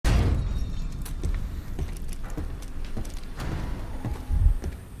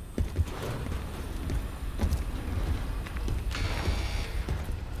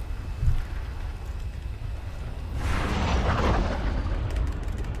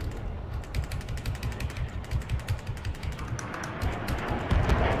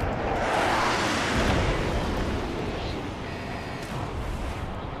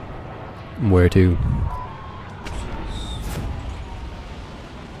Where to?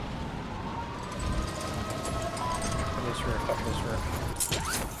 This roof, up this roof.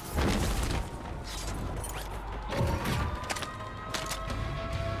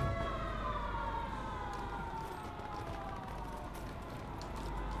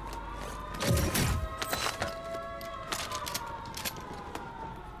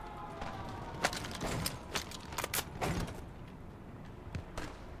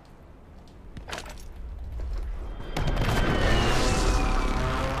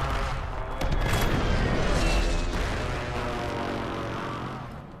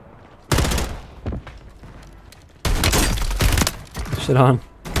 Shit on.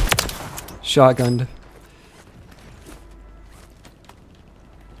 Shotgunned.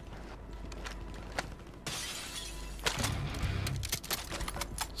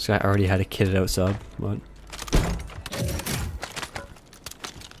 This guy already had a kitted out sub. What?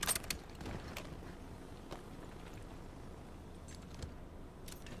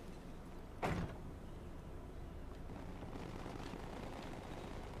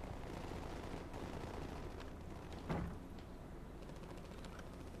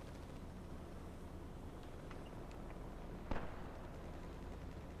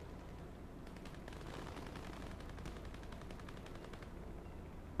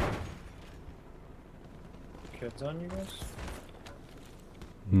 Kids on you guys?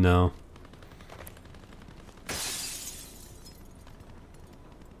 No.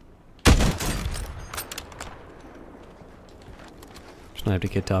 Sniped a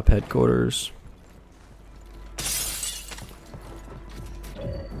kid top headquarters.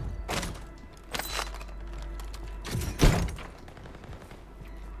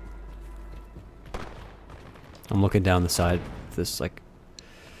 I'm looking down the side of this, like,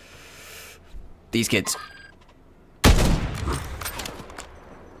 these kids.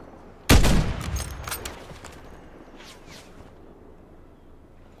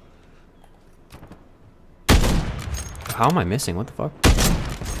 How am I missing? What the fuck?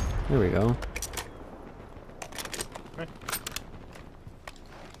 There we go. Okay.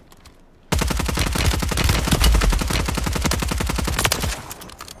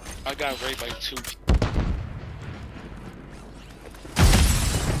 I got raped by 2.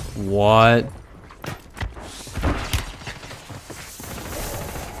 What?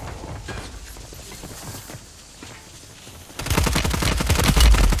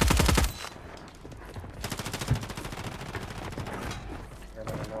 I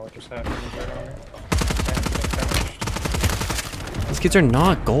don't know what just happened right on me. And they finished. These kids are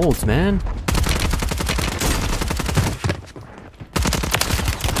not golds, man.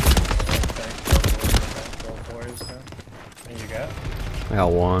 Boys, man. And you got? I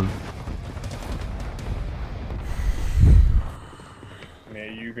got one. I mean, are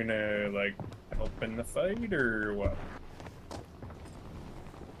you gonna, like, help in the fight, or what?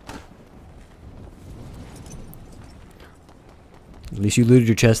 At least you looted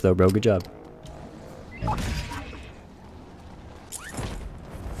your chest though, bro. Good job. Yeah,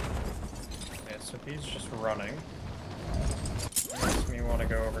 so he's just running. Makes me want to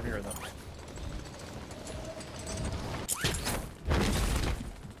go over here, then.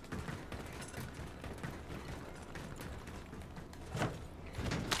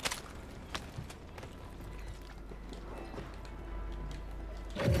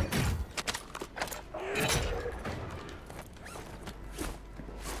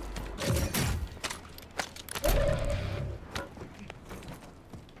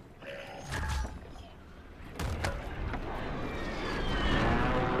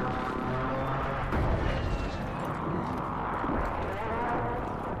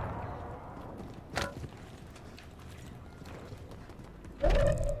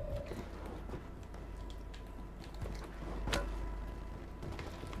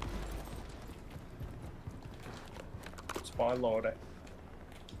 Spy load it.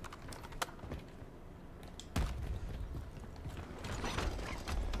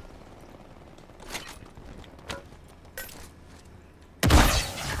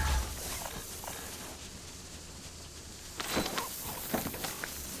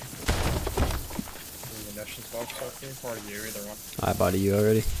 Munitions box off you, or you, either one. I bought you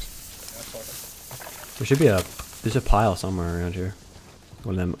already. Yeah, fuck There should be there's a pile somewhere around here.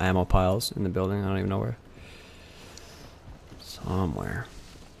 One of them ammo piles in the building. I don't even know where. Somewhere.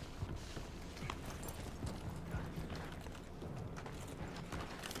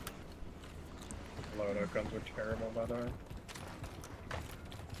 it. Loadout guns are terrible, by the way.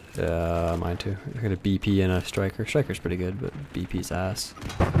 Mine too. I got a BP and a striker. Striker's pretty good, but BP's ass.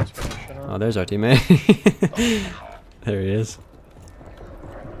 Let's finish it Oh, up. there's our teammate. There he is.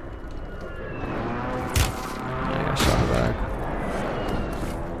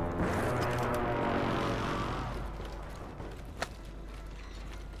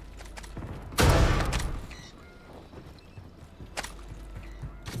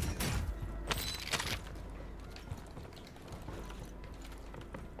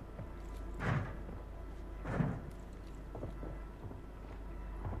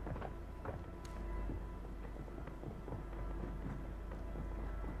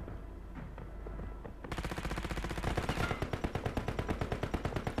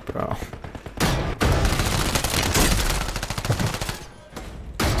 Bro.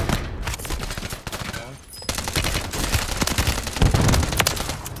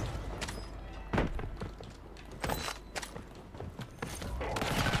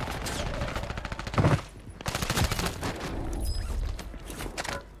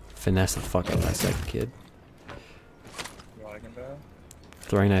 Finesse the fuck out of that second kid. You liking that?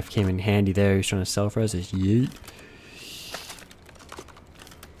 Throwing knife came in handy there. He's trying to sell for us. Is yeet.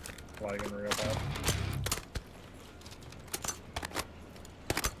 Liking real bad.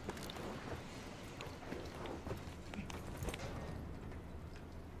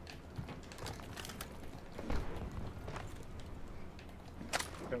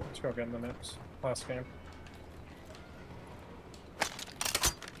 Okay, let's go get in the mix. Last game.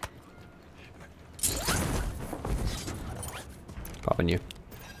 Popping you.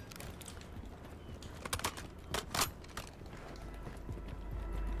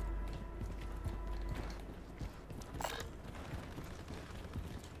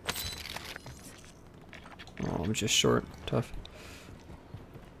 Oh, I'm just short. Tough.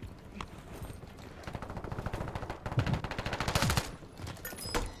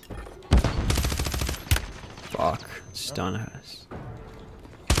 Fuck. Stun us.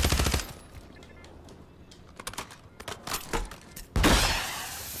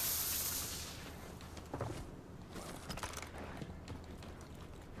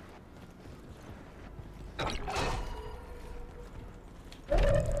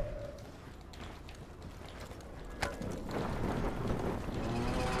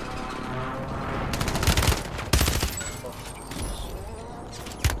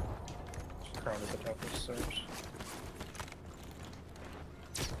 Crowded the top of the stairs.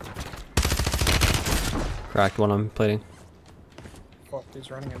 Cracked one I'm plating. Fuck,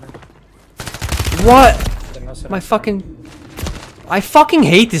 he's running in there. What? Didn't know My fucking... I fucking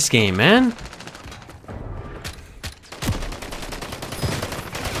hate this game, man.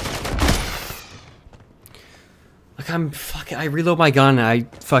 Like I'm fucking... I reload my gun, I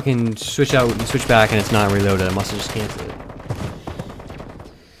fucking switch out and switch back and it's not reloaded. I must have just canceled it.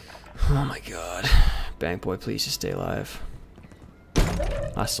 Oh my god. Bank boy, please just stay alive.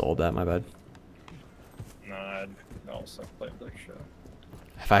 I sold that, my bad. No, I'd also played like shit.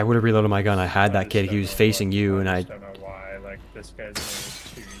 If I would have reloaded my gun, I had that kid, he was facing you and I... just don't know why, like, this guy's name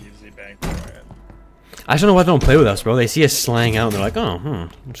is too easy bank boy. I just don't know why they don't play with us, bro. They see us slaying out and they're like, oh, I'm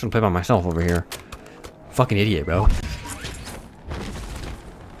just gonna play by myself over here. Fucking idiot, bro.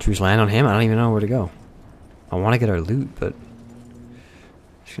 Choose land on him? I don't even know where to go. I want to get our loot, but...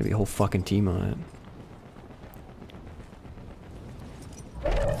 There's gonna be a whole fucking team on it.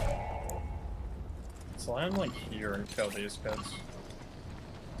 So I'm like here and kill these kids.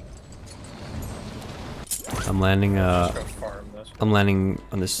 I'm landing, Just go farm this. I'm landing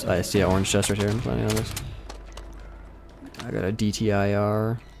on this, I see an orange chest right here, I'm landing on this. I got a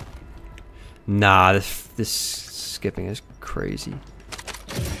DTIR. Nah, this skipping is crazy.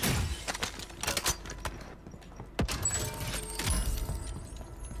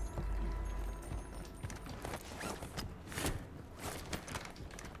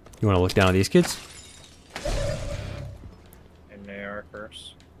 You wanna look down at these kids? And they are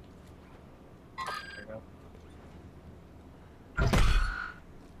first. There you go.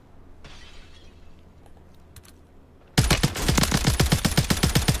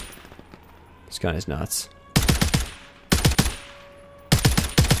 This gun is nuts.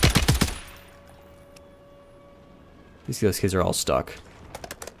 Those kids are all stuck.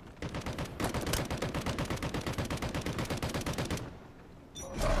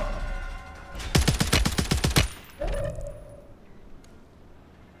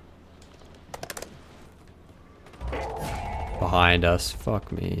 Behind us.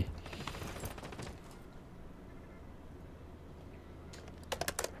 Fuck me.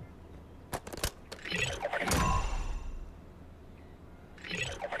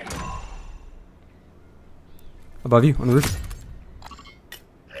 Above you, on the roof.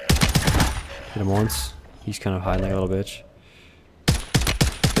 Hit him once. He's kind of hiding like a little bitch.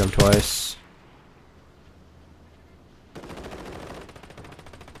 Hit him twice.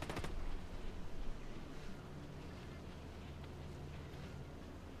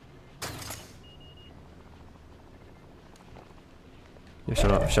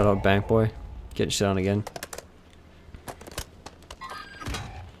 Yeah, shut up, bank boy. Getting shit on again.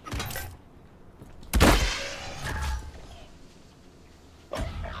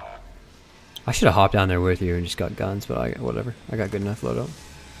 I should have hopped down there with you and just got guns, but whatever. I got good enough loadout.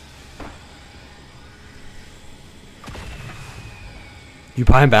 You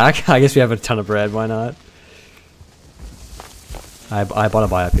buy him back? I guess we have a ton of bread. Why not? I bought a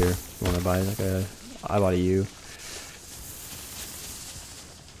buy up here. You wanna buy like a? I bought a U.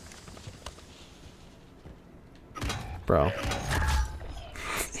 Bro.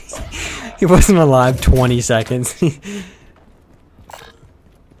 He wasn't alive 20 seconds.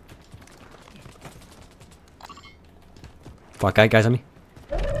 Fuck, guys on me.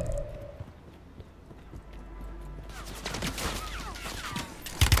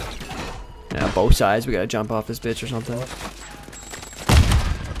 Yeah, both sides. We gotta jump off this bitch or something. I'm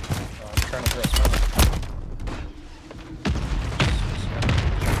trying to throw smoke.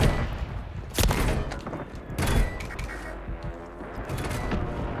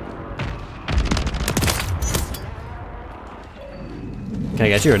 Can I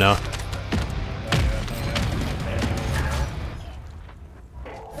get you or no?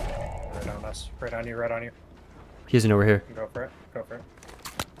 Right on us. Right on you, right on you. He isn't over here. Go for it. Go for it.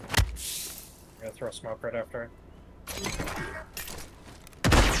 I'm gonna throw smoke right after it.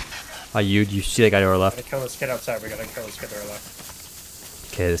 You see that guy to our Gotta left? kill this kid outside. We gotta kill this kid to our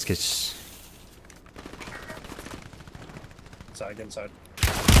left. Okay, this kid's... Inside, get inside.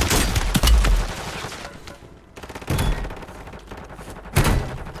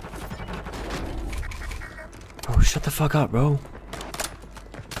 Oh, shut the fuck up, bro.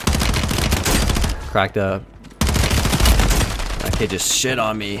 Cracked up. That kid just shit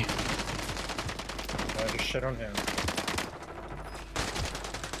on me. I just shit on him.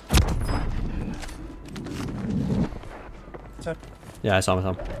 What's up? Yeah, I saw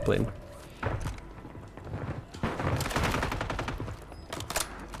him. Blatant.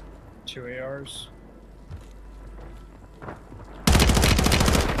 Two ARs.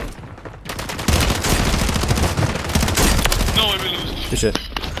 No, I mean, lose. Good shit.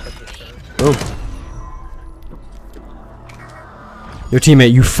 Boom. Your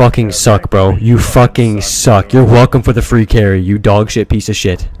teammate, you fucking suck, bro. You fucking suck. You're welcome for the free carry, you dog shit piece of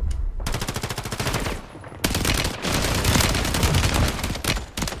shit.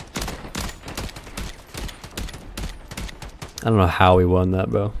 I don't know how we won that,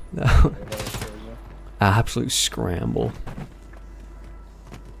 bro. Absolute scramble.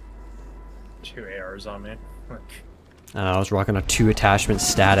 Two ARs on me. I was rocking a 2 attachment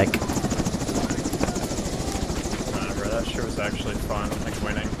static. Bro, that shit was actually fun, like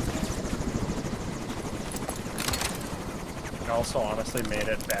winning. It also honestly made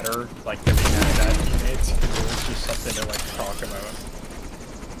it better, like that we had that teammates. It was just something to like talk about.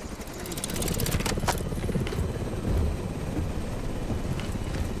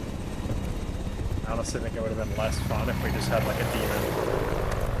 I honestly think it would have been less fun if we just had like a demon.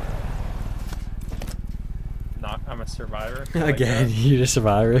 I'm a survivor. Again, you're a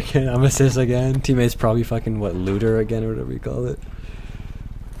survivor again. I'm assist again. Teammates probably fucking, what, looter again or whatever you call it.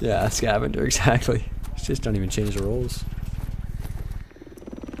 Yeah, scavenger, exactly. Just don't even change the roles.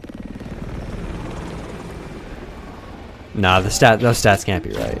 Nah, those stats can't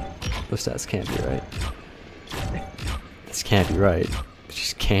be right. Those stats can't be right. This can't be right. It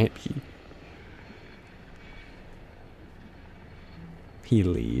just can't be. He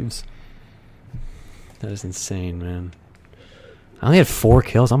leaves. That is insane, man. I only had 4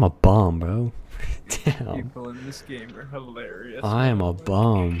 kills. I'm a bum, bro. Damn. People in this game are hilarious. I am a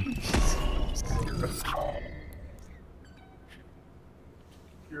bum.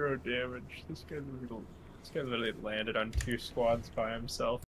 0 damage. This guy literally landed on 2 squads by himself.